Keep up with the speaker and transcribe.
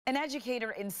An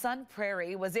educator in Sun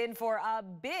Prairie was in for a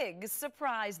big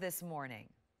surprise this morning.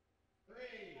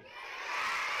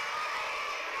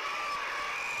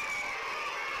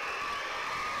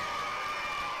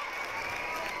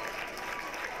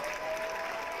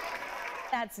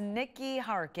 That's Nikki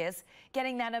Harkis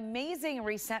getting that amazing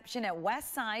reception at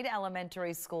Westside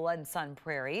Elementary School in Sun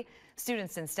Prairie.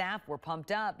 Students and staff were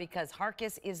pumped up because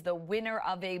Harkis is the winner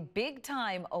of a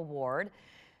big-time award.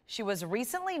 She was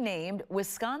recently named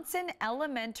Wisconsin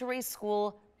Elementary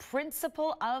School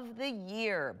Principal of the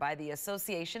Year by the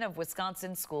Association of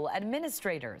Wisconsin School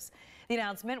Administrators. The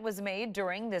announcement was made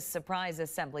during this surprise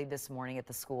assembly this morning at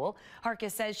the school.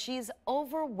 Harkis says she's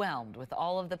overwhelmed with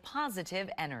all of the positive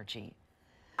energy.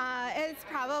 It's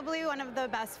probably one of the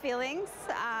best feelings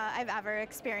I've ever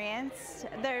experienced.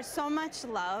 There's so much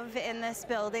love in this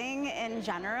building in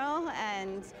general,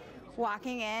 and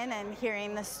walking in and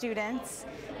hearing the students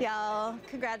yell,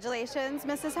 "Congratulations,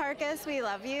 Mrs. Harkis, we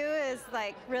love you," is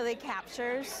like really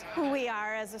captures who we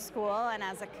are as a school and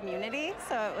as a community.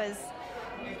 So it was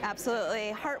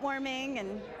absolutely heartwarming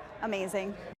and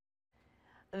amazing.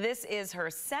 This is her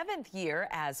 7th year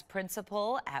as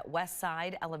principal at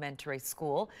Westside Elementary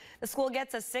School. The school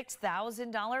gets a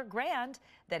 $6,000 grant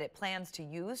that it plans to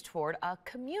use toward a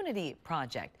community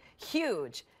project.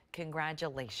 Huge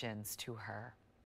congratulations to her.